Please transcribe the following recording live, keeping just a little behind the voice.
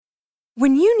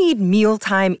When you need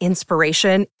mealtime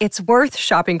inspiration, it's worth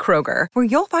shopping Kroger, where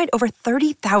you'll find over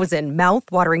 30,000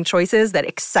 mouth-watering choices that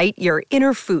excite your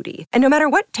inner foodie. And no matter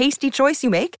what tasty choice you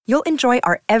make, you'll enjoy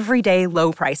our everyday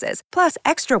low prices, plus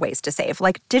extra ways to save,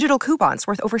 like digital coupons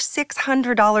worth over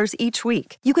 $600 each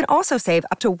week. You can also save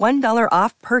up to $1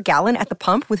 off per gallon at the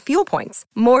pump with fuel points.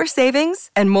 More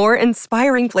savings and more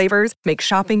inspiring flavors make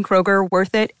shopping Kroger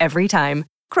worth it every time.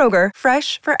 Kroger,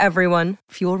 fresh for everyone.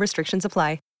 Fuel restrictions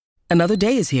apply. Another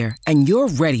day is here, and you're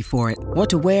ready for it. What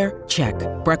to wear? Check.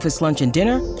 Breakfast, lunch, and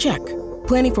dinner? Check.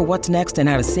 Planning for what's next and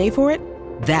how to save for it?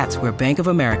 That's where Bank of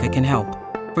America can help.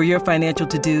 For your financial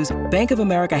to-dos, Bank of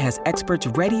America has experts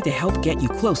ready to help get you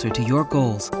closer to your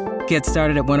goals. Get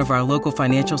started at one of our local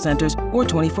financial centers or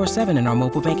 24/7 in our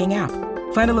mobile banking app.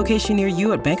 Find a location near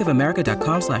you at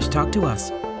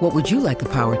bankofamerica.com/talktous. What would you like the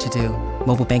power to do?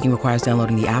 Mobile banking requires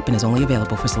downloading the app and is only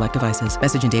available for select devices.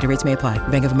 Message and data rates may apply.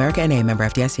 Bank of America N.A., member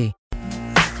FDIC.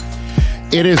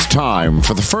 It is time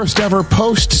for the first ever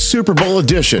post-Super Bowl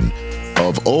edition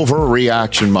of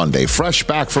OverReaction Monday. Fresh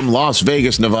back from Las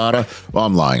Vegas, Nevada. Well,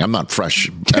 I'm lying. I'm not fresh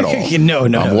at all.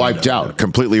 I'm wiped out,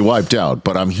 completely wiped out.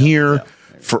 But I'm here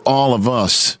for all of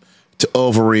us to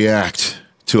overreact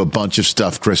to a bunch of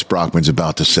stuff Chris Brockman's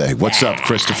about to say. What's up,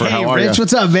 Christopher? How are you? Rich,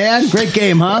 what's up, man? Great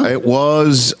game, huh? It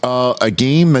was a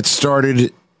game that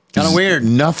started kind of weird.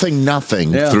 Nothing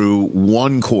through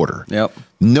one quarter. Yep.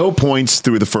 No points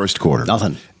through the first quarter.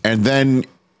 Nothing. And then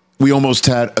we almost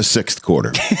had a sixth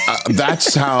quarter.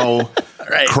 That's how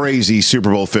crazy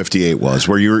Super Bowl 58 was,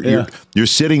 where you're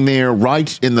sitting there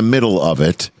right in the middle of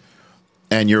it,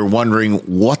 and you're wondering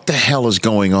what the hell is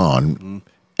going on. Mm-hmm.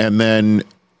 And then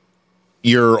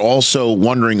you're also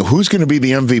wondering who's going to be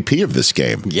the MVP of this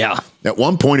game. Yeah. At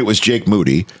one point, it was Jake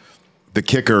Moody, the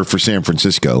kicker for San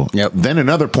Francisco. Yep. Then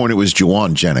another point, it was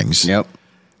Juwan Jennings. Yep.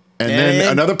 And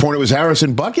then another point, it was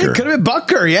Harrison Butker. Yeah, it could have been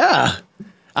Butker, yeah.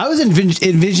 I was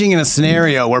envisioning a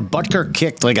scenario where Butker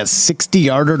kicked like a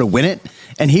 60-yarder to win it,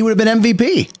 and he would have been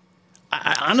MVP.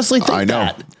 I honestly think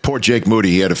that. Poor Jake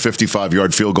Moody. He had a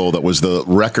 55-yard field goal that was the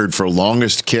record for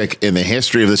longest kick in the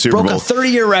history of the Super Bowl. Broke a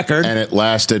 30-year record. And it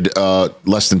lasted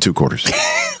less than 2 quarters.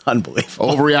 Unbelievable.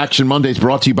 Overreaction Monday is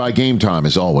brought to you by Game Time,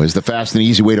 as always. The fast and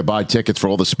easy way to buy tickets for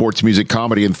all the sports, music,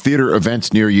 comedy, and theater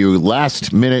events near you.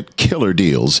 Last-minute killer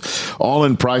deals.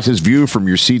 All-in prices. View from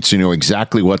your seats so you know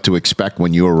exactly what to expect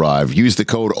when you arrive. Use the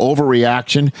code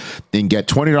OVERREACTION and get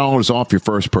 $20 off your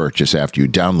first purchase after you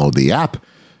download the app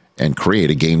and create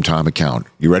a Game Time account.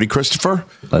 You ready, Christopher?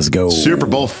 Let's go. Super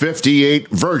Bowl 58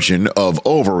 version of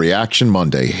Overreaction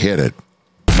Monday. Hit it.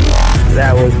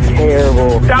 That was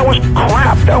terrible. That was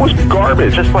crap. That was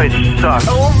garbage. This place sucks.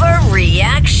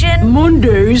 Overreaction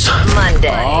Monday.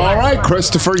 All right,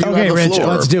 Christopher, you have the Rich, floor.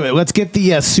 let's do it. Let's get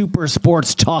the super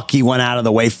sports talky one out of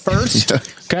the way first.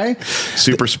 Okay?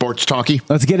 Super sports talky.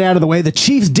 Let's get it out of the way. The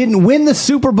Chiefs didn't win the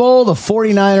Super Bowl. The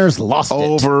 49ers lost it.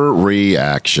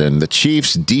 Overreaction. The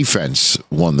Chiefs' defense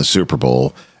won the Super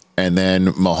Bowl, and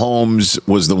then Mahomes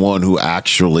was the one who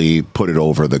actually put it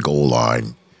over the goal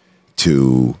line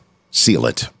to seal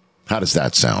it. How does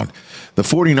that sound? The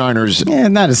 49ers... Yeah,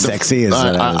 not as sexy as...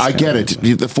 I get it.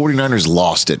 The 49ers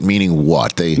lost it, meaning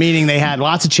what? Meaning they had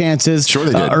lots of chances. Sure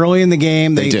they did. Early in the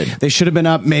game. They did. They should have been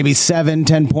up maybe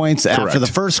 7-10 points after the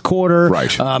first quarter. Right.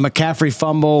 McCaffrey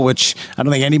fumble, which I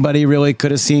don't think anybody really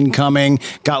could have seen coming.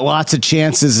 Got lots of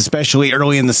chances, especially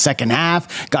early in the second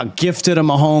half. Got gifted a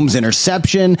Mahomes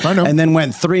interception. I know. And then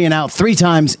went 3 and out 3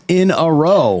 times in a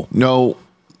row. No.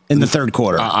 In the third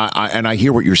quarter. I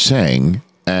hear what you're saying,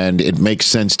 and it makes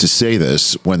sense to say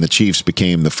this when the Chiefs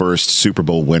became the first Super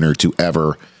Bowl winner to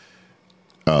ever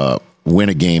win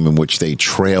a game in which they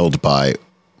trailed by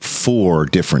 4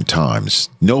 different times.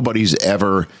 Nobody's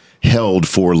ever held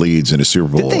 4 leads in a Super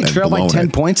Bowl. Did they trail by 10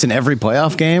 points in every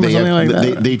playoff game or something like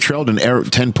that? They trailed in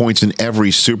 10 points in every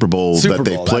Super Bowl that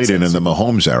they played in the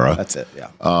Mahomes era. That's it,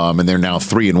 yeah. And they're now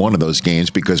 3-1 of those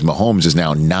games because Mahomes is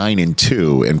now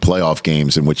 9-2 in playoff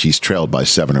games in which he's trailed by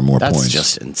 7 or more points. That's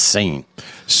just insane.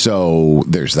 So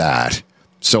there's that.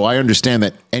 So I understand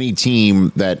that any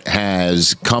team that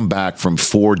has come back from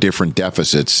 4 different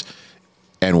deficits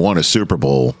and won a Super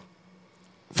Bowl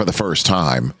for the first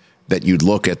time, that you'd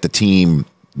look at the team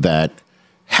that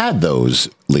had those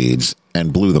leads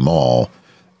and blew them all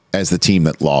as the team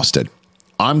that lost it.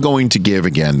 I'm going to give,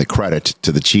 again, the credit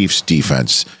to the Chiefs'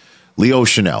 defense. Leo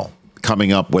Chanel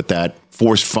coming up with that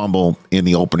forced fumble in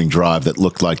the opening drive that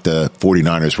looked like the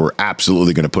 49ers were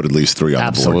absolutely going to put at least 3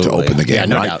 on the board to open the game. Yeah,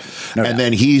 no right? doubt. No doubt.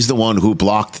 Then he's the one who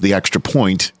blocked the extra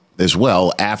point as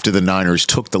well. After the Niners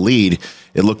took the lead,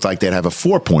 it looked like they'd have a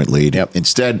 4-point lead. Yep.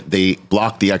 Instead, they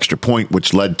blocked the extra point,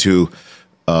 which led to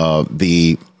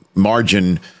the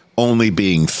margin only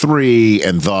being 3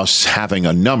 and thus having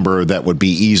a number that would be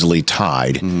easily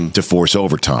tied to force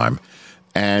overtime.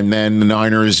 And then the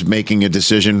Niners making a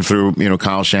decision through,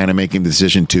 Kyle Shanahan making the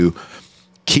decision to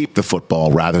keep the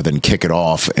football rather than kick it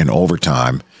off in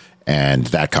overtime. And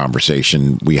that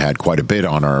conversation we had quite a bit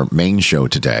on our main show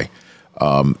today.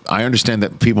 I understand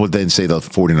that people would then say the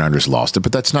 49ers lost it,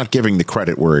 but that's not giving the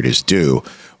credit where it is due,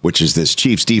 which is this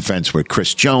Chiefs defense where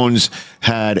Chris Jones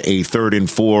had a 3rd and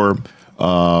 4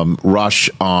 rush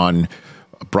on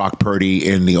Brock Purdy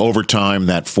in the overtime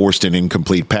that forced an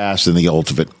incomplete pass, and the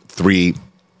ultimate 3,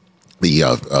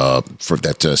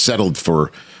 settled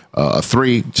for a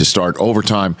 3 to start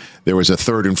overtime. There was a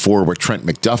 3rd and 4 where Trent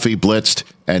McDuffie blitzed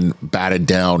and batted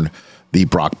down the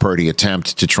Brock Purdy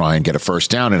attempt to try and get a first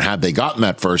down. And had they gotten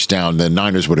that first down, the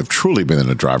Niners would have truly been in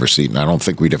the driver's seat. And I don't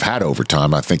think we'd have had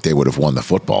overtime. I think they would have won the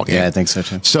football game. Yeah, I think so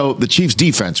too. So the Chiefs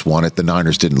defense won it. The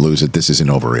Niners didn't lose it. This is an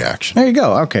overreaction. There you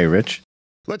go. Okay, Rich.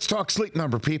 Let's talk Sleep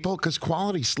Number, people, because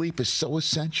quality sleep is so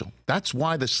essential. That's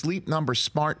why the Sleep Number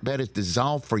smart bed is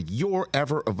designed for your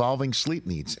ever-evolving sleep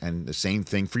needs, and the same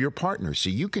thing for your partner,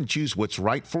 so you can choose what's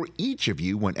right for each of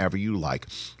you whenever you like.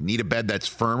 Need a bed that's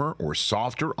firmer or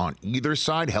softer on either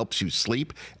side, helps you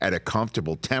sleep at a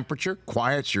comfortable temperature,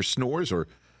 quiets your snores or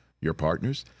your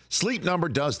partner's? Sleep Number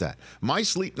does that. My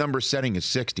Sleep Number setting is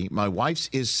 60. My wife's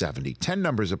is 70. 10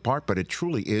 numbers apart, but it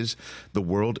truly is the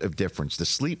world of difference. The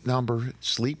Sleep Number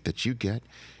sleep that you get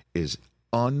is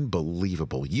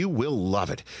unbelievable. You will love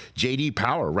it. J.D.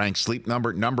 Power ranks Sleep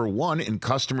Number number 1 in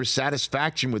customer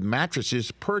satisfaction with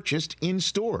mattresses purchased in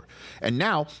store. And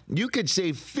now you could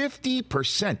save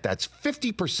 50%. That's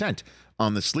 50%.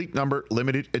 On the Sleep Number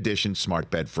limited edition smart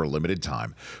bed for a limited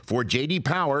time. For J.D.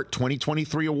 Power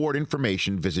 2023 award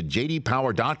information, visit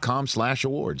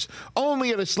jdpower.com/awards.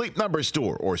 Only at a Sleep Number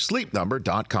store or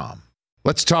sleepnumber.com.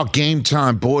 Let's talk Game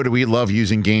Time. Boy, do we love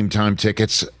using Game Time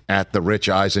tickets at the Rich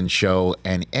Eisen Show.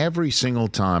 And every single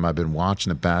time I've been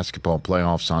watching the basketball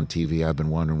playoffs on TV, I've been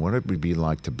wondering what it would be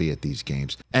like to be at these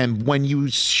games. And when you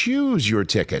choose your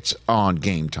tickets on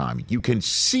Game Time, you can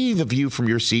see the view from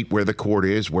your seat where the court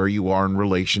is, where you are in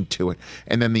relation to it.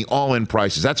 And then the all-in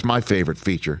prices. That's my favorite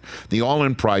feature. The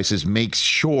all-in prices makes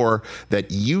sure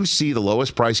that you see the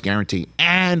lowest price guarantee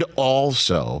and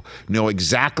also know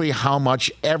exactly how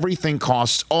much everything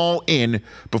costs all in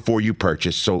before you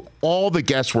purchase. So all the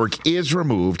guesswork is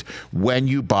removed when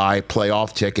you buy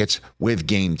playoff tickets with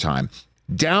Game Time.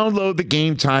 Download the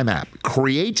Game Time app,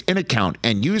 create an account,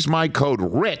 and use my code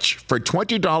RICH for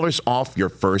 $20 off your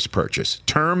first purchase.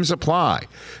 Terms apply.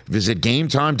 Visit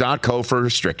GameTime.co for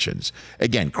restrictions.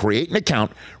 Again, create an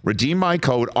account, redeem my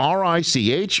code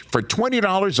RICH for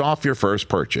 $20 off your first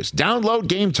purchase. Download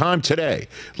Game Time today.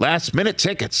 Last minute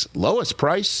tickets, lowest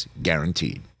price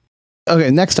guaranteed.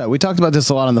 Okay, next up, we talked about this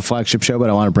a lot on the flagship show, but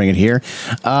I want to bring it here.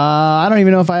 I don't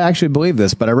even know if I actually believe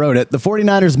this, but I wrote it. The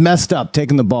 49ers messed up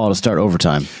taking the ball to start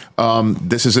overtime.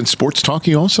 This is in sports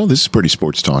talking also? This is pretty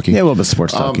sports talking. Yeah, a little bit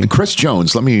sports talking. Chris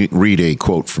Jones, let me read a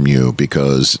quote from you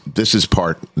because this is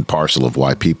part and parcel of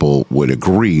why people would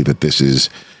agree that this is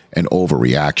an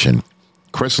overreaction.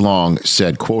 Chris Long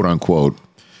said, quote unquote,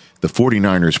 the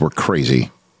 49ers were crazy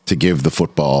to give the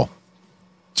football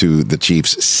to the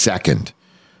Chiefs second.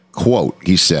 Quote,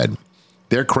 he said,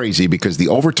 they're crazy because the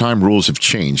overtime rules have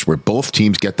changed where both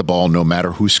teams get the ball no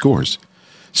matter who scores.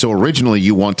 So originally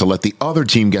you want to let the other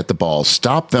team get the ball,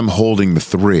 stop them holding the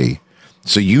 3,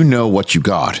 so you know what you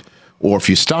got. Or if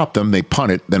you stop them, they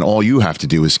punt it, then all you have to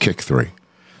do is kick 3.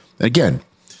 Again,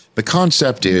 the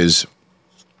concept is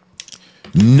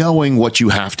knowing what you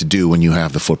have to do when you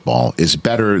have the football is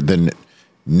better than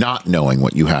not knowing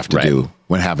what you have to do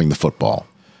when having the football.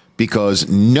 Because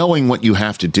knowing what you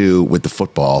have to do with the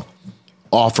football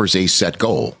offers a set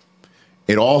goal.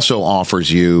 It also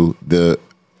offers you the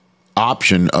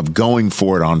option of going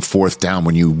for it on 4th down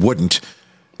when you wouldn't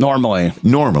normally.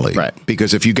 Right.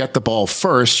 Because if you get the ball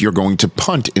first, you're going to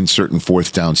punt in certain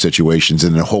 4th down situations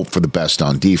and then hope for the best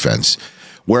on defense.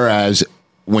 Whereas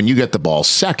when you get the ball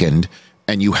second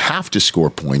and you have to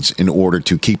score points in order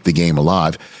to keep the game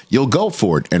alive, you'll go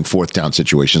for it in 4th down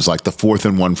situations like the 4th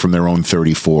and 1 from their own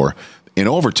 34 in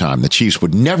overtime. The Chiefs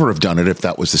would never have done it if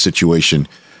that was the situation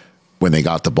when they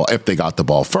got the ball. If they got the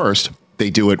ball first, they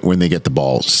do it when they get the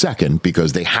ball second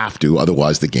because they have to,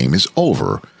 otherwise the game is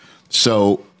over.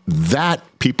 So that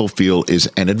people feel is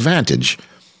an advantage.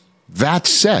 That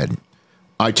said,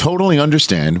 I totally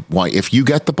understand why if you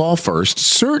get the ball first,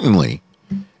 certainly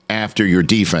after your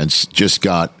defense just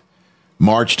got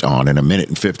marched on in 1 minute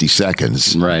and 50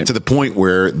 seconds, to the point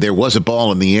where there was a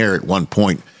ball in the air at one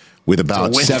point with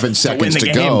about 7 seconds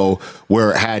to go,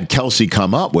 where had Kelsey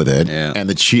come up with it and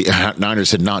the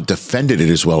Niners had not defended it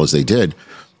as well as they did,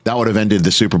 that would have ended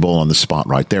the Super Bowl on the spot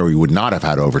right there. We would not have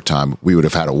had overtime. We would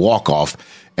have had a walk-off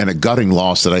and a gutting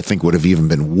loss that I think would have even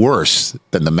been worse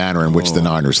than the manner in which the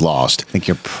Niners lost. I think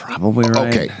you're probably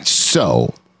right. Okay,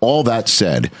 so all that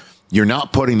said, you're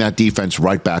not putting that defense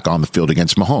right back on the field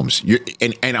against Mahomes.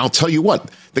 And I'll tell you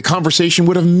what, the conversation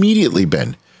would have immediately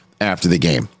been after the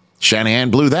game. Shanahan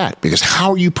blew that because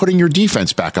how are you putting your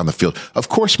defense back on the field? Of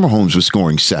course, Mahomes was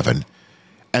scoring 7.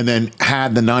 And then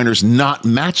had the Niners not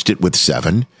matched it with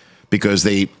 7 because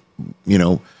they,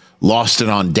 lost it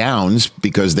on downs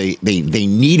because they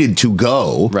needed to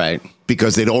go. Right.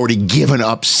 Because they'd already given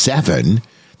up 7.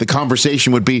 The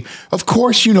conversation would be, of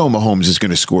course, Mahomes is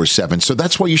going to score 7. So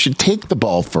that's why you should take the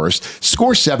ball first,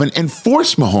 score 7, and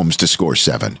force Mahomes to score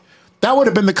 7. That would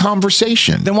have been the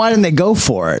conversation. Then why didn't they go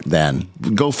for it then?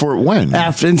 Go for it when?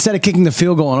 Instead of kicking the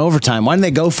field goal in overtime, why didn't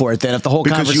they go for it then if the whole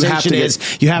conversation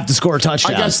you have to score a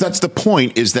touchdown? I guess that's the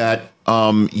point, is that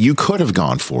you could have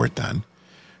gone for it then.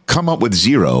 Come up with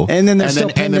 0, and then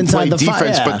play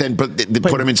defense, 5, but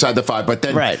put him inside the 5. But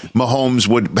then Mahomes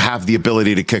would have the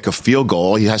ability to kick a field goal.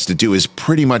 All he has to do is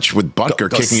pretty much with Butker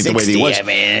kicking it the way that he was. I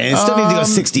mean, still need to go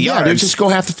 60 yards. Yeah, just go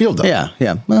half the field though.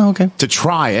 Yeah. Well, okay. To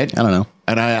try it, I don't know.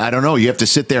 And I don't know. You have to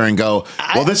sit there and go,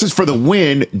 well, this is for the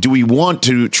win. Do we want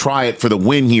to try it for the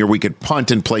win here? We could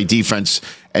punt and play defense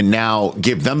and now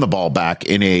give them the ball back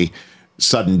in a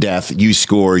sudden death. You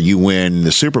score, you win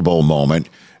the Super Bowl moment.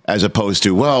 As opposed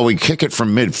to, well, we kick it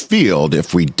from midfield.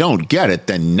 If we don't get it,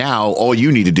 then now all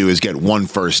you need to do is get 1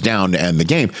 first down to end the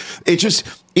game. It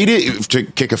is to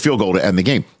kick a field goal to end the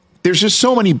game. There's just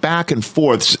so many back and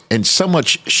forths and so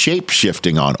much shape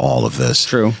shifting on all of this.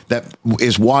 True. That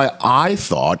is why I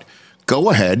thought, go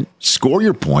ahead, score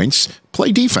your points,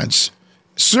 play defense.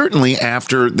 Certainly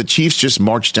after the Chiefs just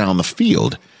marched down the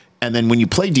field. And then when you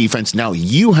play defense, now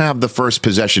you have the first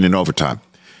possession in overtime.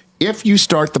 If you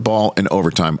start the ball in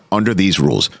overtime under these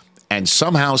rules and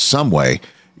somehow, some way,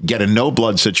 get a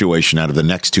no-blood situation out of the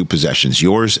next 2 possessions,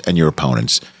 yours and your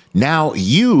opponent's, now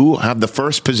you have the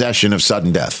first possession of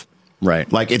sudden death.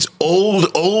 Right. Like it's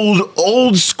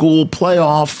old school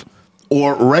playoff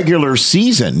or regular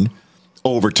season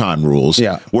overtime rules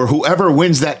where whoever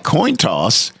wins that coin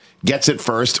toss gets it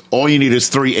first. All you need is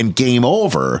 3 and game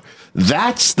over.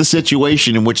 That's the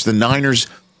situation in which the Niners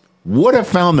would have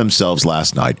found themselves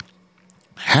last night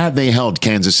had they held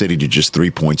Kansas City to just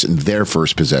 3 points in their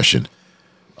first possession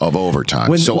of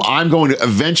overtime. So I'm going to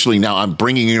eventually, now I'm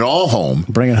bringing it all home.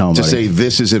 Bring it home, to buddy. say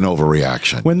this is an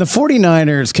overreaction. When the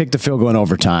 49ers kicked the field goal in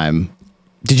overtime,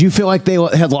 did you feel like they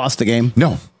had lost the game?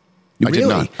 No. Really? I did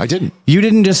not. I didn't. You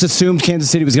didn't just assume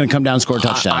Kansas City was going to come down and score a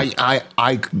touchdown?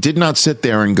 I did not sit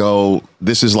there and go,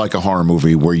 this is like a horror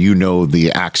movie where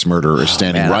the axe murderer is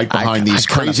standing right behind these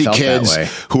crazy kids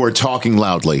who are talking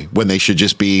loudly when they should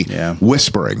just be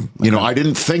whispering. Okay. I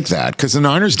didn't think that because the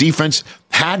Niners defense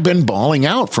had been balling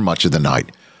out for much of the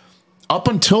night. Up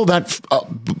until that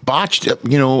botched, up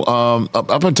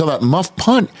until that muff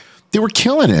punt, they were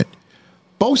killing it.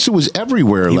 Bosa was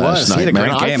everywhere last night,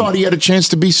 man. I thought he had a chance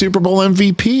to be Super Bowl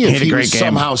MVP if he was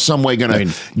somehow, some way going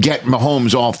to get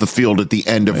Mahomes off the field at the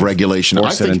end of regulation. I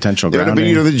think it would have been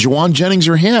either the Juwan Jennings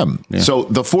or him. Yeah. So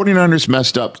the 49ers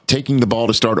messed up. Taking the ball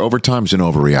to start overtime is an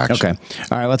overreaction. Okay.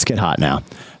 All right, let's get hot now.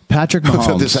 Patrick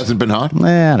Mahomes. This hasn't been hot?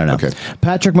 I don't know. Okay.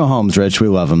 Patrick Mahomes, Rich, we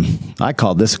love him. I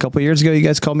called this a couple of years ago. You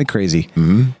guys called me crazy.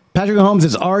 Mm-hmm. Patrick Mahomes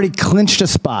has already clinched a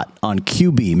spot on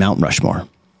QB Mount Rushmore.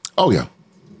 Oh, yeah.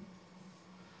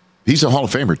 He's a Hall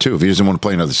of Famer, too, if he doesn't want to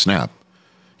play another snap.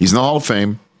 He's in the Hall of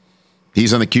Fame.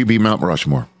 He's on the QB Mount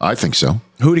Rushmore. I think so.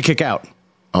 Who'd he kick out?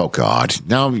 Oh, God.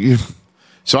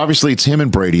 So obviously it's him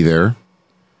and Brady there.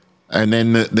 And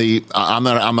then I'm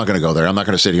not going to go there. I'm not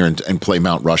going to sit here and play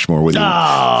Mount Rushmore with you. Oh,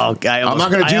 I'm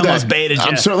not going to do that. Baited you.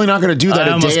 I'm certainly not going to do that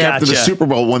a day after the Super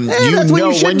Bowl when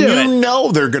you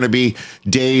know there are going to be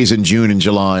days in June and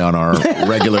July on our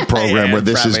regular program where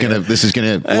this is going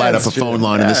to light up a phone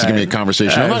line and this is going to be a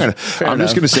conversation. I'm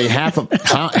just going to say half of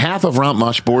half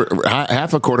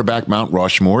a quarterback Mount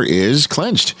Rushmore is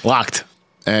clinched, locked.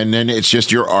 And then it's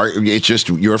just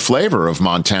your flavor of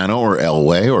Montana or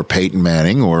Elway or Peyton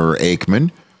Manning or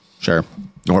Aikman, sure,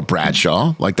 or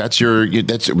Bradshaw. Like that's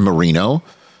Marino.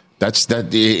 It's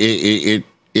a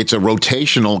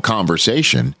rotational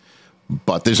conversation,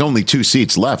 but there's only 2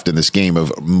 seats left in this game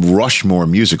of Rushmore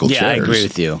musical chairs. I agree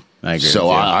with you. So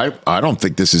I don't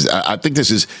think this is. I think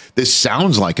this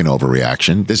sounds like an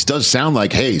overreaction. This does sound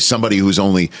like, hey, somebody who's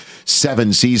only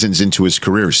 7 seasons into his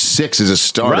career, 6 as a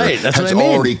starter, right, that's has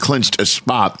already clinched a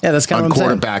spot that's kind on of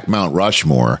quarterback Mount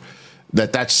Rushmore.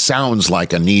 That sounds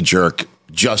like a knee-jerk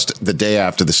just the day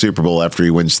after the Super Bowl after he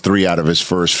wins 3 out of his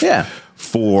first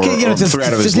 4, 3 out of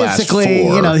his last 4.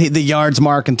 The yards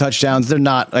mark and touchdowns, they're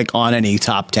not like on any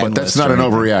top 10 But that's list not or an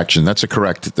anything. overreaction. That's a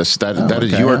correct.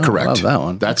 You are correct. I love that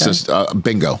one. That's just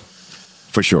bingo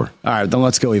for sure. All right, then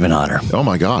let's go even hotter. Oh,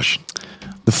 my gosh.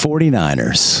 The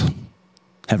 49ers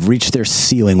have reached their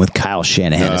ceiling with Kyle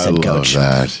Shanahan as head coach.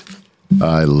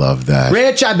 I love that.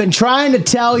 Rich, I've been trying to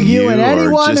tell you and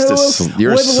anyone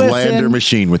you're a would slander listen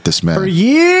machine with this man. for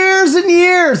years and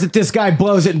years that this guy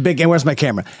blows it in big game. Where's my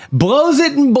camera? Blows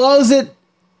it.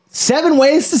 7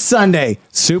 ways to Sunday,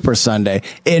 Super Sunday.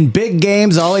 In big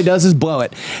games, all he does is blow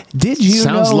it. Did you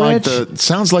know, Rich?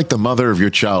 Sounds like the mother of your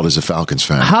child is a Falcons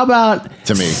fan. How about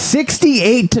to me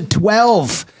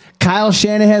 68-12? Kyle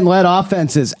Shanahan led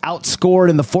offenses outscored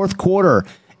in the fourth quarter.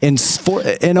 In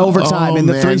overtime in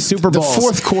the 3 Super Bowls. The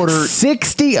fourth quarter.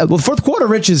 The fourth quarter,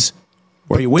 Rich, is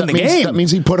where you win the game. That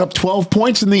means he put up 12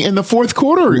 points in the fourth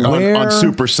quarter on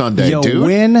Super Sunday, dude. You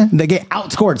win the game.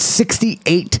 Outscored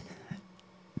 68-12.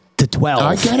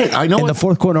 I get it. I know in the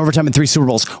fourth quarter overtime in 3 Super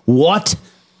Bowls. What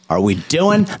are we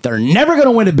doing? They're never going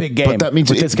to win a big game. But that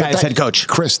means with this guy as head coach.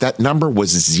 Chris, that number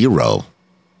was 0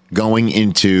 going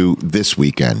into this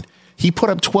weekend. He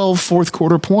put up 12 fourth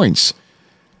quarter points.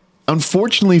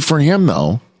 Unfortunately for him,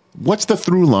 though, what's the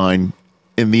through line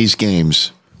in these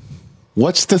games?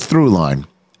 What's the through line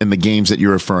in the games that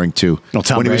you're referring to?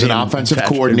 When he was an offensive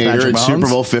coordinator in Super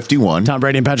Bowl 51. Tom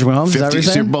Brady and Patrick Mahomes,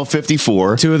 Super Bowl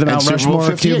 54. 2 of the Mount Rushmore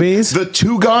QBs. The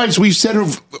 2 guys we've said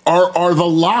are the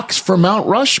locks for Mount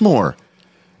Rushmore.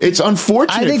 It's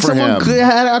unfortunate for him. I think someone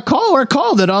had a caller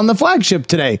called it on the flagship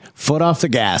today. Foot off the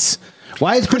gas.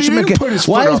 Why is Christian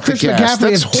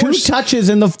McCaffrey have 2 touches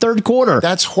in the third quarter?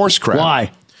 That's horse crap.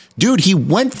 Why? Dude, he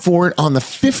went for it on the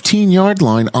 15-yard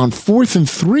line on 4th and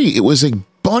 3. It was a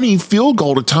bunny field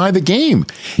goal to tie the game.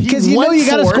 Because you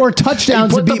got to score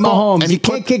touchdowns to beat Mahomes. You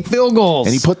can't kick field goals.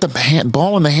 And he put the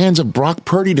ball in the hands of Brock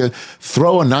Purdy to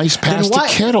throw a nice pass to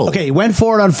Kittle. Okay, he went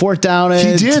for it on 4th down.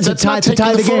 He did. To tie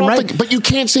the game, right? But you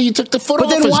can't say he took the foot off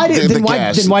the gas.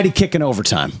 Then why did he kick in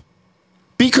overtime?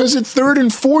 Because at 3rd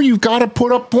and 4, you've got to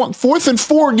put up 4th and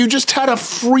 4. You just had a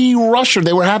free rusher.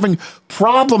 They were having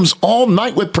problems all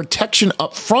night with protection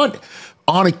up front.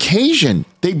 On occasion,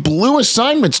 they blew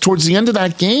assignments towards the end of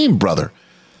that game, brother.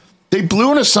 They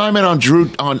blew an assignment on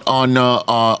Trent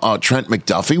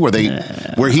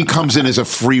McDuffie, where he comes in as a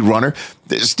free runner.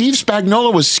 Steve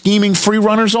Spagnuolo was scheming free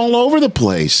runners all over the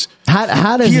place.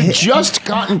 How did he had just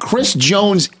gotten Chris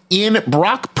Jones in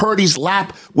Brock Purdy's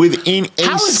lap within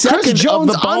a second of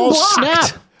the ball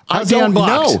snap? I don't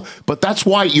know, but that's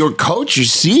why your coach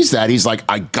sees that. He's like,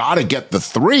 I gotta get the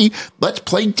 3. Let's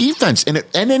play defense, and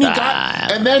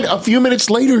then a few minutes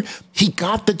later, he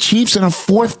got the Chiefs in a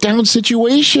 4th down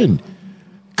situation.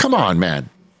 Come on, man,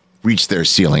 reach their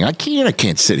ceiling. I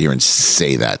can't sit here and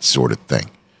say that sort of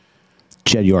thing.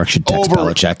 Jed York should text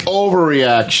Belichick.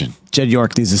 Overreaction. Jed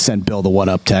York needs to send Bill the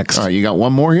one-up text. All right, you got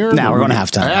one more here? Now we're going to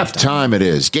halftime. Halftime it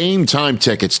is. Game time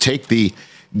tickets. Take the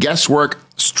guesswork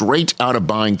straight out of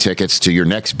buying tickets to your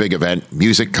next big event,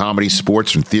 music, comedy,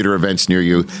 sports, and theater events near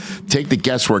you. Take the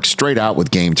guesswork straight out with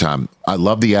Game Time. I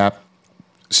love the app.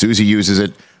 Susie uses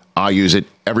it. I use it.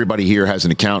 Everybody here has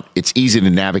an account. It's easy to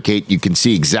navigate. You can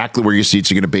see exactly where your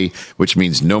seats are going to be, which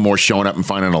means no more showing up and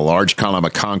finding a large column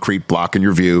of concrete blocking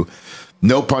your view.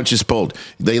 No punches pulled.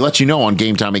 They let you know on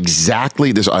Game Time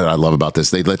exactly this. I love about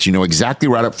this. They let you know exactly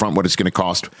right up front what it's going to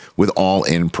cost with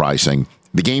all-in pricing.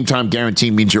 The Game Time guarantee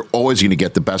means you're always going to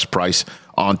get the best price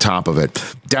on top of it.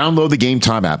 Download the Game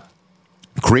Time app,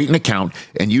 create an account,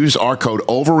 and use our code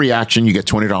OverReaction. You get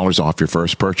 $20 off your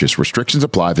first purchase. Restrictions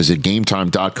apply. Visit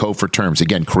GameTime.co for terms.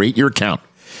 Again, create your account.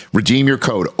 Redeem your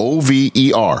code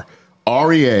OVERREACTION,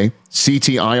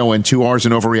 2 R's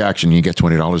in Overreaction. You get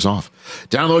 $20 off.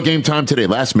 Download Game Time today.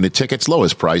 Last minute tickets,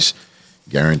 lowest price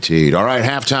guaranteed. All right,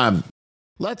 halftime.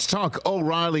 Let's talk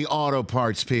O'Reilly Auto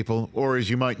Parts, people, or as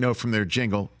you might know from their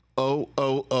jingle,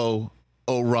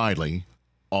 O'Reilly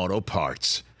Auto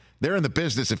Parts. They're in the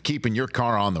business of keeping your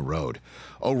car on the road.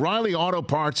 O'Reilly Auto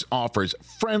Parts offers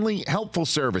friendly, helpful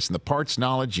service and the parts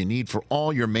knowledge you need for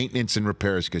all your maintenance and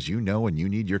repairs, because you know when you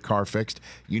need your car fixed,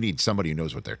 you need somebody who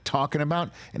knows what they're talking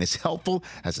about and is helpful,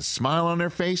 has a smile on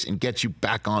their face, and gets you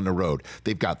back on the road.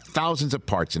 They've got thousands of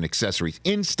parts and accessories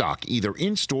in stock, either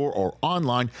in-store or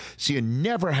online, so you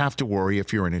never have to worry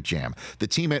if you're in a jam. The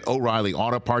team at O'Reilly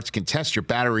Auto Parts can test your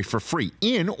battery for free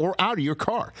in or out of your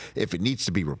car. If it needs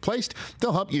to be replaced,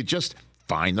 they'll help you just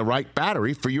find the right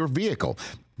battery for your vehicle.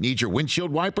 Need your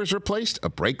windshield wipers replaced, a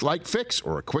brake light fix,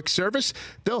 or a quick service?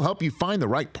 They'll help you find the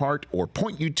right part or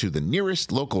point you to the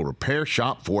nearest local repair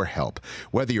shop for help.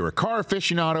 Whether you're a car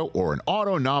aficionado or an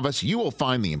auto novice, you will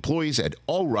find the employees at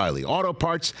O'Reilly Auto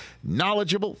Parts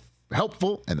knowledgeable,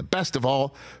 helpful, and the best of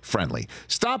all, friendly.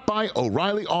 Stop by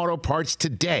O'Reilly Auto Parts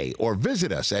today or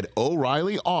visit us at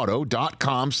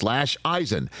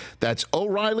O'ReillyAuto.com/Eisen. That's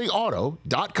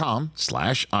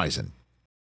O'ReillyAuto.com/Eisen.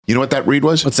 You know what that read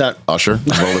was? What's that? Usher,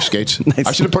 roller skates. Nice.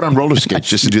 I should have put on roller skates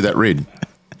just to do that read.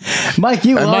 Mike,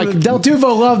 Del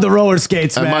Tufo loved the roller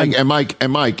skates, man. And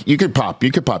Mike, you could pop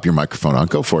your microphone on.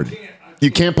 Go for it. You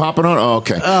can't pop it on? Oh,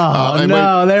 okay.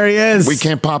 No, there he is. We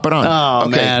can't pop it on. Oh,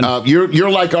 okay. man.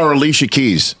 You're like our Alicia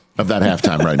Keys of that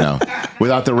halftime right now,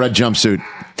 without the red jumpsuit.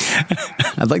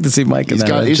 I'd like to see Mike in He's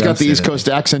that. got the East Coast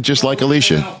accent just like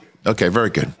Alicia. Okay, very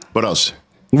good. What else?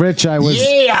 Rich, I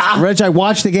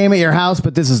watched the game at your house,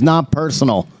 but this is not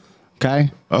personal.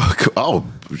 Okay? Oh,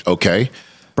 okay.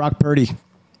 Brock Purdy,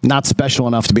 not special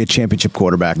enough to be a championship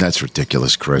quarterback. That's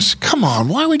ridiculous, Chris. Come on.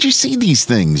 Why would you see these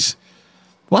things?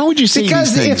 Why would you see these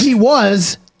things? Because if he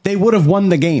was, they would have won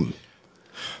the game.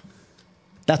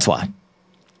 That's why.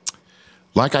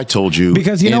 Like I told you.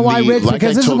 Because you know why, Rich?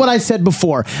 Because this is what I said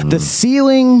before. The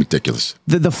ceiling. Ridiculous.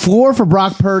 The floor for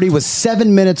Brock Purdy was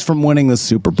 7 minutes from winning the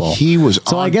Super Bowl.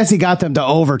 I guess he got them to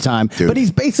overtime. Dude. But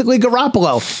he's basically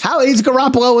Garoppolo. He's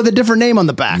Garoppolo with a different name on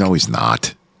the back. No, he's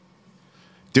not.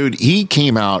 Dude, he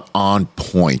came out on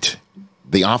point.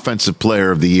 The offensive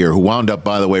player of the year, who wound up,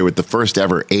 by the way, with the first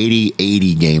ever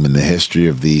 80-80 game in the history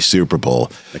of the Super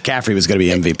Bowl. McCaffrey was going to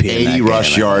be MVP. 80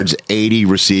 rush yards, 80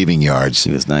 receiving yards.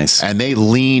 He was nice. And they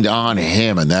leaned on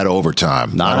him in that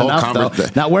overtime. Not enough, though.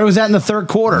 Now, where was that in the third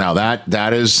quarter? Now,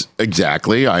 that is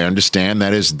exactly, I understand,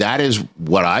 that is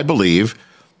what I believe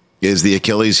is the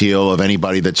Achilles heel of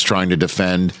anybody that's trying to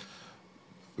defend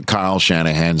Kyle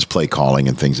Shanahan's play calling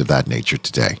and things of that nature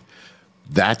today.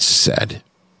 That said,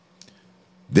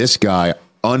 this guy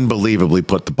unbelievably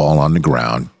put the ball on the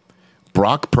ground.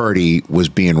 Brock Purdy was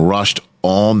being rushed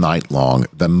all night long.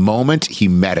 The moment he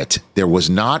met it, there was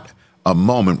not a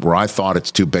moment where I thought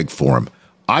it's too big for him.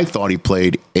 I thought he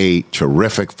played a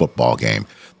terrific football game.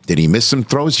 Did he miss some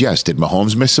throws? Yes. Did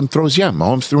Mahomes miss some throws? Yeah.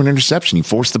 Mahomes threw an interception. He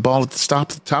forced the ball at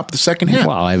the top of the second half.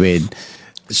 Well, I mean,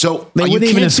 so they wouldn't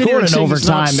even have scored in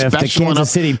overtime if the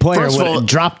Kansas City player would have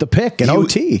dropped the pick in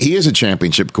OT. He is a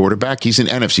championship quarterback. He's an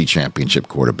NFC championship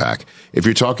quarterback. If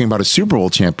you're talking about a Super Bowl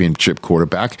championship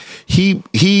quarterback, he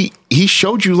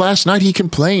showed you last night he can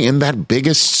play in that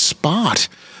biggest spot.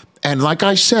 And like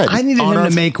I said, I needed him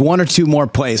to make one or two more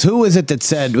plays. Who was it that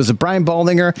said, was it Brian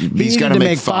Baldinger? He needed to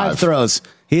make 5 throws.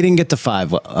 He didn't get to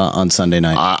 5 on Sunday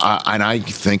night. And I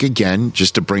think, again,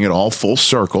 just to bring it all full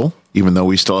circle, even though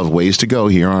we still have ways to go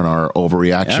here on our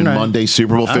Overreaction Monday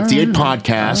Super Bowl 58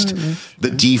 podcast,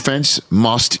 the defense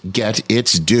must get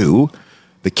its due.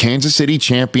 The Kansas City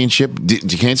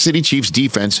Chiefs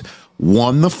defense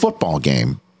won the football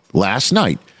game last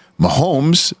night.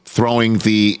 Mahomes throwing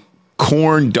the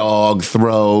corn dog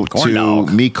throw to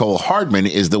Mecole Hardman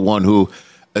is the one who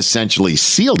essentially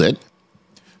sealed it.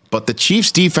 But the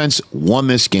Chiefs defense won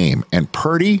this game. And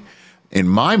Purdy, in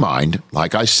my mind,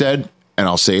 like I said, and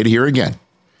I'll say it here again,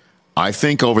 I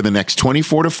think over the next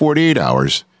 24 to 48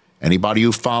 hours, anybody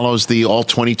who follows the all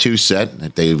 22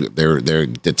 set,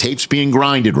 the tape's being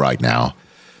grinded right now,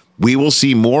 we will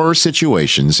see more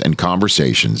situations and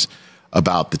conversations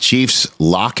about the Chiefs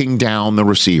locking down the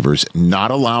receivers,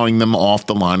 not allowing them off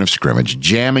the line of scrimmage,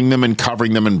 jamming them and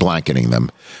covering them and blanketing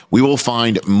them. We will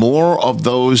find more of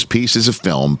those pieces of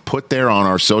film put there on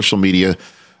our social media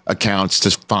accounts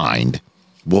to find.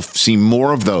 We'll see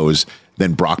more of those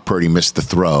than Brock Purdy missed the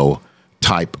throw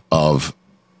type of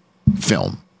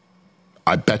film.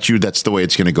 I bet you that's the way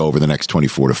it's going to go over the next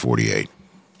 24 to 48.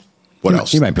 What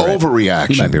else? You might be right.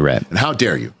 Overreaction. You might be right. And how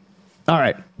dare you? All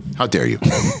right. How dare you?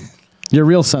 Your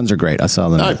real sons are great. I saw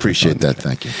them. I appreciate that.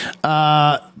 Thank you.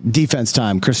 Defense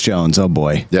time. Chris Jones. Oh,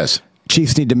 boy. Yes.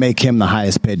 Chiefs need to make him the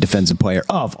highest paid defensive player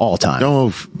of all time.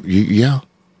 Oh, yeah.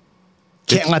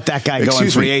 Can't let that guy go in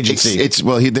free agency.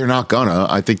 They're not gonna.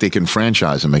 I think they can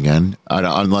franchise him again.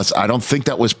 Unless I don't think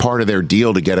that was part of their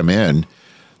deal to get him in.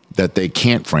 That they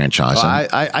can't franchise him.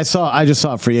 I just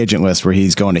saw a free agent list where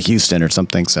he's going to Houston or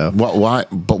something. So why?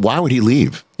 But why would he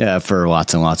leave? Yeah, for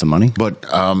lots and lots of money. But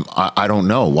I don't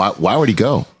know why would he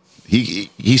go?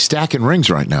 He's stacking rings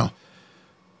right now.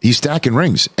 He's stacking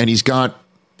rings, and he's got.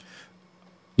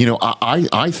 You know,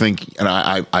 I think, and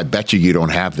I bet you don't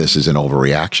have this as an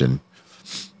overreaction,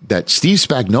 that Steve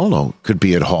Spagnuolo could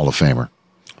be a Hall of Famer.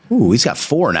 Ooh, he's got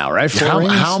 4 now, right?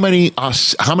 How many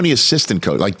assistant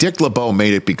coaches? Like Dick LeBeau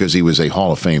made it because he was a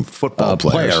Hall of Fame football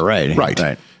player.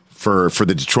 Right. For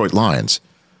the Detroit Lions.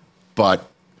 But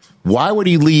why would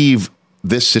he leave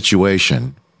this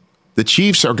situation? The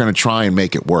Chiefs are going to try and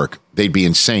make it work. They'd be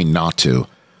insane not to.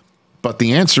 But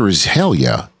the answer is hell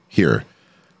yeah here.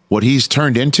 What he's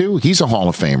turned into, he's a Hall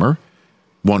of Famer,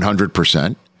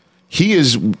 100%. He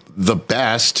is the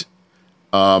best.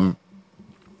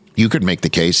 You could make the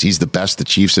case he's the best the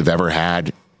Chiefs have ever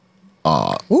had.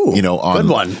 Good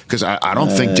one. Because I don't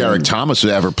think Derek Thomas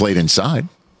ever played inside.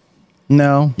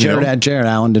 No, Jared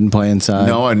Allen didn't play inside.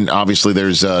 No, and obviously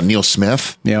there's Neil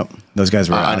Smith. Yep, those guys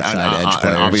were outside edge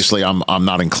players. And obviously, I'm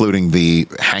not including the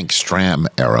Hank Stram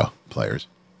era players.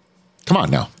 Come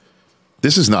on now.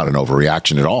 This is not an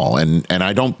overreaction at all. And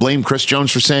I don't blame Chris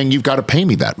Jones for saying you've got to pay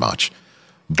me that much.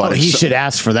 But he should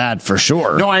ask for that for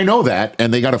sure. No, I know that.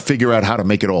 And they got to figure out how to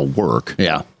make it all work.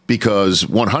 Yeah. Because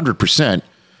 100%,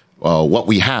 what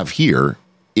we have here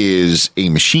is a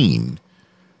machine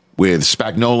with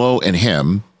Spagnuolo and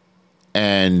him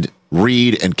and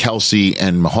Reed and Kelsey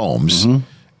and Mahomes. Mm-hmm.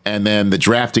 And then the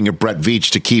drafting of Brett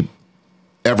Veach to keep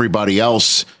everybody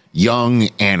else young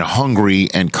and hungry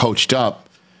and coached up.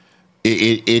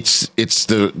 That's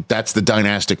the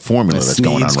dynastic formula that's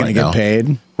going on right now. Get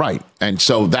paid. Right. And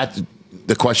so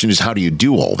the question is, how do you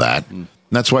do all that? And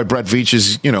that's why Brett Veach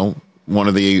is, one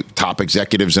of the top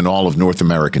executives in all of North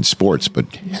American sports.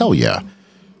 But hell yeah,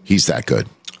 he's that good.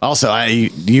 Also,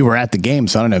 you were at the game,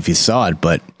 so I don't know if you saw it,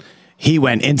 but he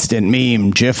went instant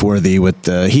meme GIF worthy with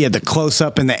he had the close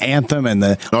up in the anthem and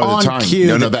the on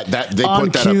cue. They put that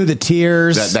up, the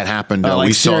tears that happened. Like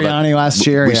we saw Sirianni that last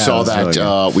year. We saw that.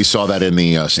 Really we saw that in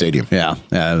the stadium. Yeah,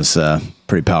 it was a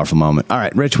pretty powerful moment. All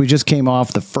right, Rich, we just came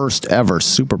off the first ever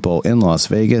Super Bowl in Las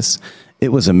Vegas. It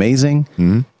was amazing.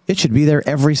 Mm-hmm. It should be there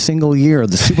every single year.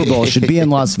 The Super Bowl should be in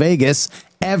Las Vegas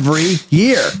every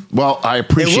year. Well, I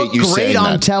appreciate you saying that. It looked great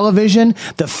on television.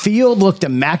 The field looked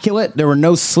immaculate. There were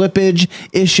no slippage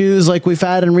issues like we've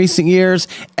had in recent years.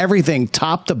 Everything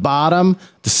top to bottom.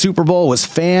 The Super Bowl was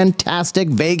fantastic.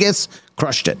 Vegas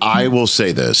crushed it. I will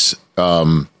say this.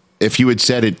 If you had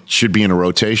said it should be in a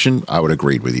rotation, I would have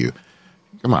agreed with you.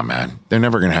 Come on, man. They're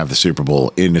never going to have the Super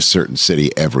Bowl in a certain city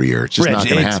every year. It's just not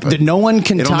going to happen. No one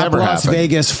can top Las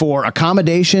Vegas for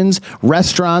accommodations,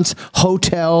 restaurants,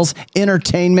 hotels,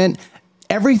 entertainment.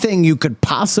 Everything you could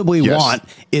possibly want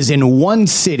is in one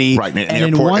city and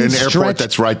in one airport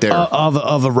that's right there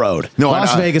of a road.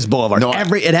 Las Vegas Boulevard.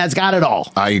 It has got it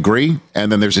all. I agree.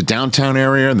 And then there's a downtown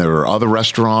area, and there are other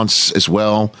restaurants as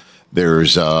well.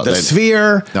 There's the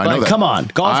Sphere. Come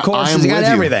on, golf courses. You got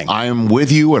everything. I am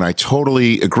with you, and I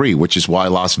totally agree. Which is why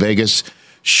Las Vegas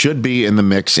should be in the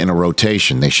mix in a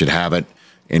rotation. They should have it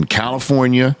in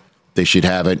California. They should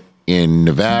have it in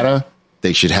Nevada.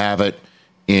 They should have it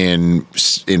in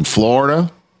Florida,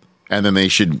 and then they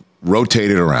should rotate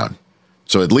it around.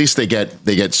 So at least they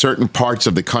get certain parts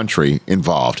of the country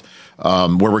involved.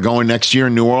 Where we're going next year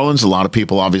in New Orleans, a lot of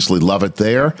people obviously love it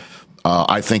there.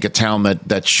 I think a town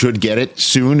that should get it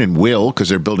soon and will, because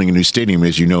they're building a new stadium.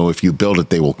 As you know, if you build it,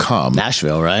 they will come.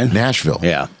 Nashville, right? Nashville.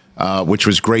 Yeah. Which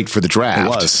was great for the draft. It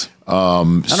was. I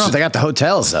don't know if they got the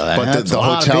hotels, though. But the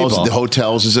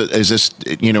hotels is this,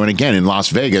 and again, in Las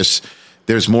Vegas,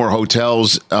 there's more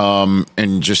hotels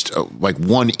in just like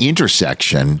one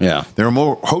intersection. Yeah. There are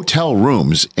more hotel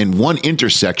rooms in one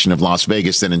intersection of Las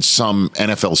Vegas than in some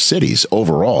NFL cities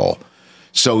overall.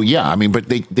 So, yeah, I mean, but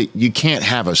you can't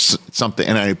have something,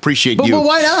 and I appreciate you. But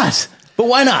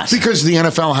why not? Because the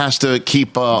NFL has to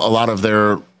keep a lot of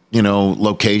their,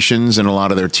 locations and a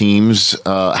lot of their teams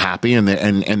happy and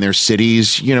their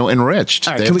cities, enriched.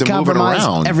 All right, they can have we to move it compromise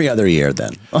around every other year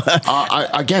then?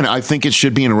 I think it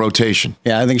should be in a rotation.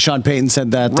 Yeah, I think Sean Payton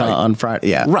said that on Friday.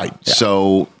 Yeah. Right. Yeah.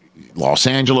 So Los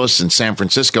Angeles and San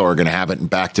Francisco are going to have it in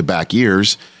back-to-back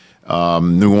years.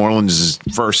 New Orleans is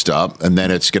first up, and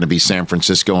then it's going to be San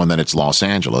Francisco, and then it's Los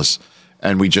Angeles.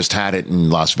 And we just had it in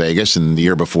Las Vegas, and the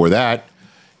year before that,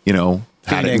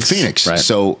 had it in Phoenix. Right.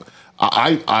 So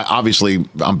I obviously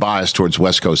I'm biased towards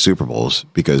West Coast Super Bowls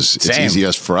because it's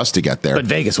easiest for us to get there. But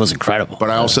Vegas was incredible.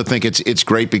 But I also think it's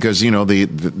great because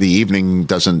the evening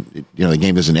doesn't the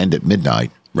game doesn't end at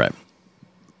midnight. Right.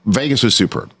 Vegas was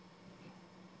superb.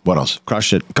 What else?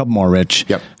 Crushed it. A couple more, Rich.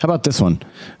 Yep. How about this one?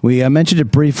 We mentioned it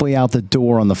briefly out the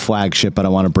door on the flagship, but I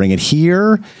want to bring it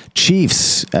here.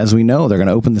 Chiefs, as we know, they're going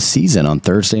to open the season on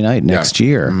Thursday night next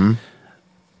year. Mm-hmm.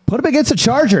 Put them against the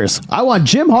Chargers. I want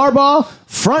Jim Harbaugh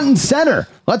front and center.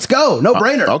 Let's go. No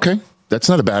brainer. Okay. That's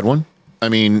not a bad one. I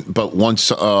mean, but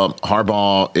once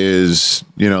Harbaugh is,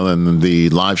 then the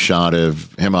live shot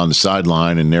of him on the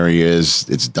sideline, and there he is,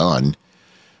 it's done.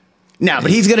 No,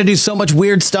 but he's going to do so much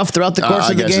weird stuff throughout the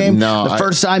course of the game. The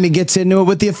first time he gets into it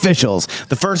with the officials.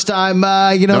 The first time,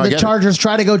 the Chargers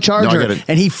try to go Charger,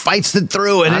 and he fights it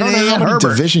through. And I don't know how many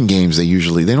division games they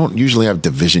don't usually have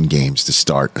division games to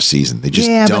start a season. They just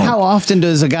don't. But how often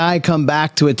does a guy come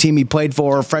back to a team he played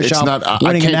for fresh out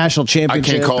winning a national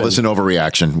championship? I can't call this an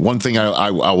overreaction. One thing I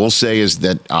will say is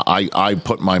that I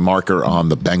put my marker on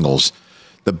the Bengals.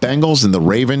 The Bengals and the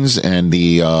Ravens and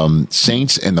the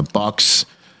Saints and the Bucks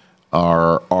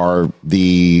are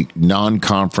the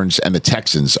non-conference, and the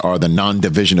Texans are the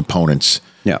non-division opponents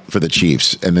for the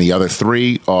Chiefs. And the other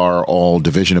three are all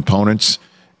division opponents.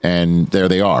 And there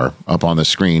they are up on the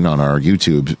screen on our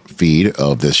YouTube feed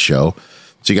of this show.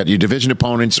 So you got your division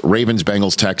opponents: Ravens,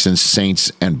 Bengals, Texans, Saints,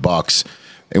 and Bucks.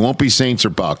 It won't be Saints or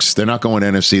Bucks. They're not going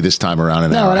NFC this time around.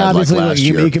 And obviously, like last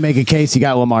year. You can make a case. You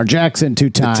got Lamar Jackson,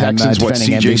 two-time Texans,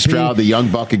 defending C.J. MVP. Stroud, the young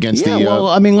buck against the.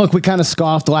 I mean, look, we kind of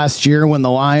scoffed last year when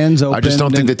the Lions opened. I just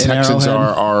don't think the Texans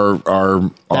are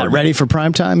ready for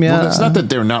prime time. Yeah, well, it's not that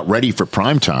they're not ready for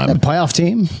prime time. A playoff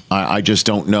team. I just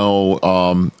don't know.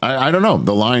 I don't know.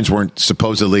 The Lions weren't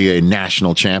supposedly a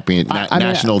national champion,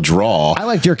 national draw. I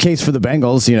liked your case for the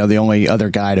Bengals. The only other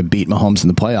guy to beat Mahomes in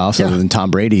the playoffs, other than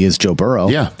Tom Brady, is Joe Burrow.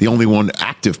 Yeah, the only one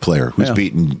active player who's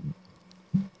beaten,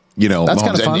 that's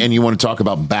kind of fun. And you want to talk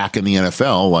about back in the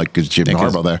NFL, like Jim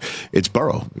Harbaugh there, it's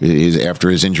Burrow after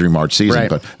his injury March season. Right.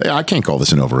 But I can't call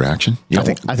this an overreaction. I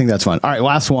think that's fun. All right,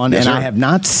 last one, yes, and sir. I have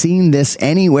not seen this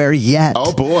anywhere yet.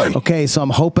 Oh boy. Okay, so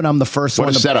I'm hoping I'm the first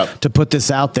one to put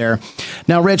this out there.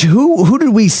 Now, Rich, who did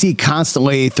we see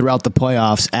constantly throughout the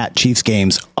playoffs at Chiefs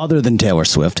games other than Taylor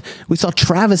Swift? We saw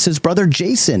Travis's brother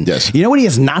Jason. Yes. You know what he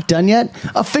has not done yet?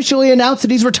 Officially announced that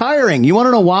he's retiring. You want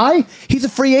to know why? He's a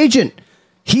free agent.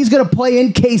 He's going to play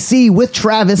in KC with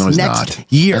Travis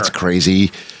next year. That's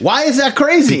crazy. Why is that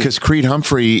crazy? Because Creed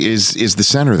Humphrey is the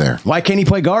center there. Why can't he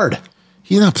play guard?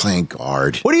 He's not playing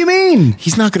guard. What do you mean?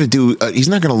 He's not going to do. He's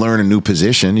not going to learn a new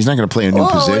position. He's not going to play a new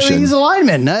position. He's a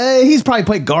lineman. He's probably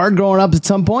played guard growing up at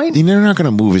some point. They're not going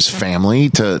to move his family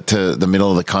to the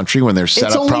middle of the country when they're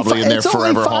set up probably in their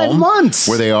forever home. Months.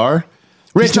 Where they are.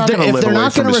 Rich, if they're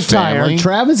not going to retire, family.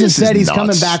 Travis has said he's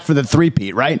coming back for the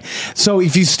three-peat, right? So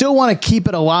if you still want to keep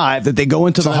it alive, that they go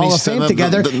into the Hall of Fame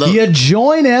together, you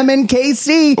join him in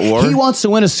KC. He wants to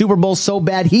win a Super Bowl so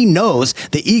bad he knows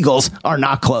the Eagles are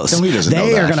not close. No, he doesn't know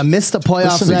they that. are going to miss the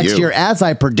playoffs next year, as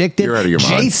I predicted. You're out of your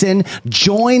mind. Jason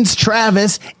joins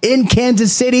Travis in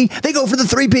Kansas City. They go for the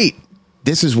three-peat.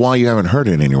 This is why you haven't heard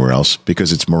it anywhere else,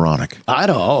 because it's moronic. I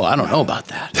don't know about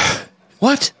that.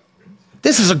 What?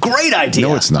 This is a great idea.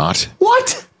 No, it's not.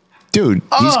 What? Dude,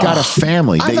 he's got a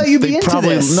family. I thought you'd be into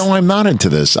this. No, I'm not into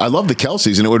this. I love the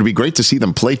Kelceys, and it would be great to see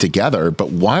them play together,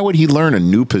 but why would he learn a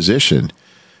new position?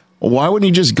 Why wouldn't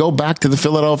he just go back to the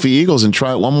Philadelphia Eagles and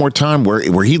try it one more time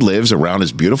where he lives around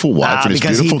his beautiful wife and his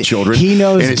beautiful children? He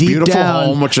knows and his deep beautiful down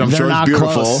home, which I'm sure is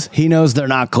beautiful. Close. He knows they're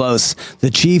not close. The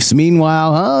Chiefs,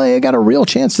 meanwhile, they got a real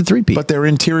chance to three-peat. But their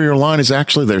interior line is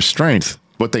actually their strength.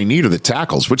 What they need are the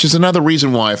tackles, which is another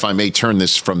reason why, if I may turn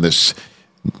this from this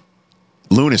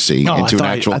lunacy into an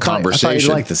actual conversation, I thought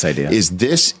you'd like this idea.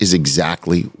 This is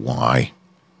exactly why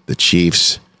the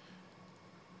Chiefs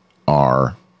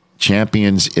are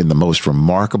champions in the most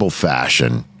remarkable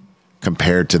fashion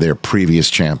compared to their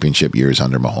previous championship years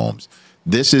under Mahomes.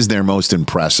 This is their most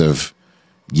impressive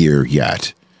year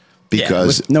yet.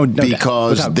 Because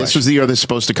this was the year they're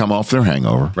supposed to come off their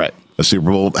hangover. Right. A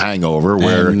Super Bowl hangover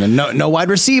where and no wide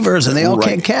receivers and they all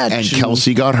can't catch. And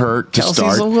Kelsey got hurt to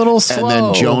start. A little slow. And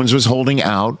then Jones was holding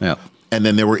out. Yep. And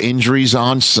then there were injuries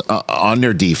on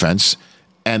their defense.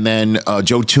 And then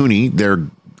Joe Tooney, their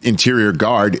interior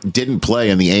guard, didn't play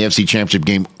in the AFC Championship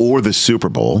game or the Super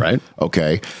Bowl. Right.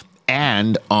 Okay.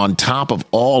 And on top of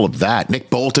all of that, Nick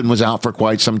Bolton was out for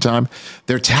quite some time.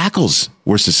 Their tackles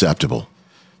were susceptible.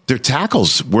 Their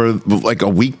tackles were like a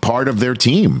weak part of their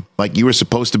team. Like you were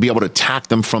supposed to be able to attack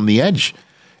them from the edge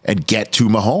and get to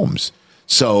Mahomes.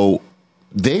 So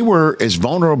they were as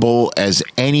vulnerable as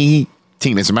any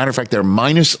team. As a matter of fact, they're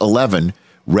minus 11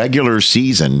 regular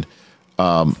season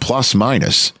plus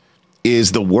minus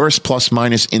is the worst plus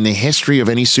minus in the history of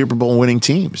any Super Bowl winning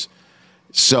teams.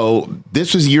 So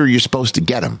this was the year you're supposed to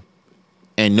get them,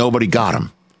 and nobody got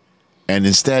them. And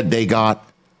instead, they got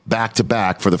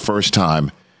back-to-back for the first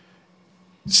time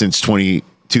since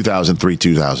 2003,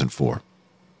 2004.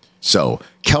 So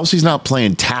Kelsey's not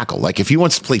playing tackle. Like if he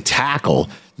wants to play tackle,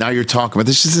 Now you're talking about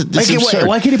this is absurd.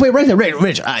 Why can't he play right there?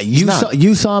 Rich,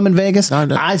 you saw him in Vegas. No.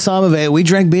 I saw him in Vegas. We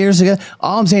drank beers together.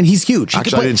 All I'm saying, he's huge.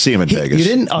 Actually, I didn't see him in Vegas. You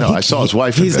didn't? I saw his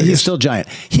wife in Vegas. He's still giant.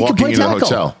 He Walking can play into the tackle.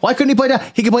 hotel. Why couldn't he play tackle?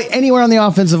 He can play anywhere on the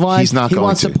offensive line. He's not He going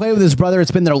wants to play with his brother. It's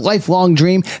been their lifelong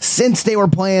dream since they were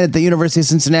playing at the University of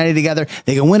Cincinnati together.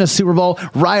 They can win a Super Bowl,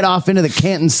 ride off into the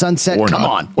Canton sunset. Come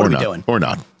on. What are we doing? Or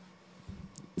not.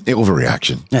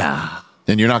 Overreaction. Yeah.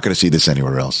 And you're not going to see this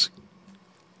anywhere else.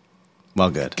 Well,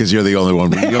 good. Because you're the only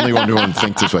one. You're the only one who won't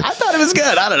think this way. I thought it was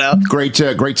good. I don't know.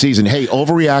 Great season. Hey,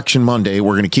 Overreaction Monday.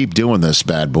 We're going to keep doing this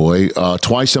bad boy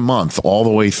twice a month, all the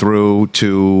way through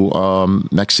to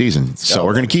next season. So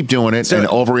we're going to keep doing it. And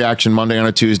Overreaction Monday on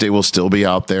a Tuesday will still be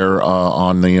out there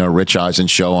on the Rich Eisen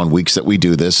show on weeks that we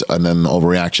do this, and then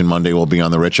Overreaction Monday will be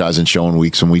on the Rich Eisen show on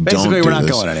weeks when we don't do this. Basically, we're not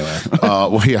going anywhere.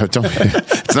 Well, yeah,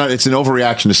 it's not. It's an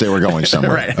overreaction to say we're going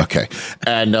somewhere. Right. Okay.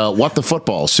 And What the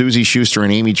Football? Susie Schuster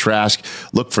and Amy Trask.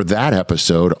 Look for that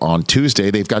episode on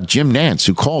Tuesday. They've got Jim Nantz,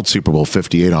 who called Super Bowl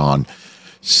 58 on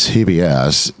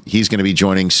CBS. He's going to be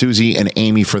joining Susie and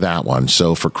Amy for that one.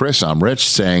 So for Chris, I'm Rich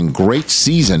saying great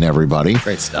season, everybody.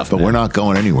 Great stuff, But man. we're not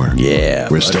going anywhere. Yeah.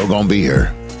 We're still going to be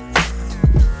here.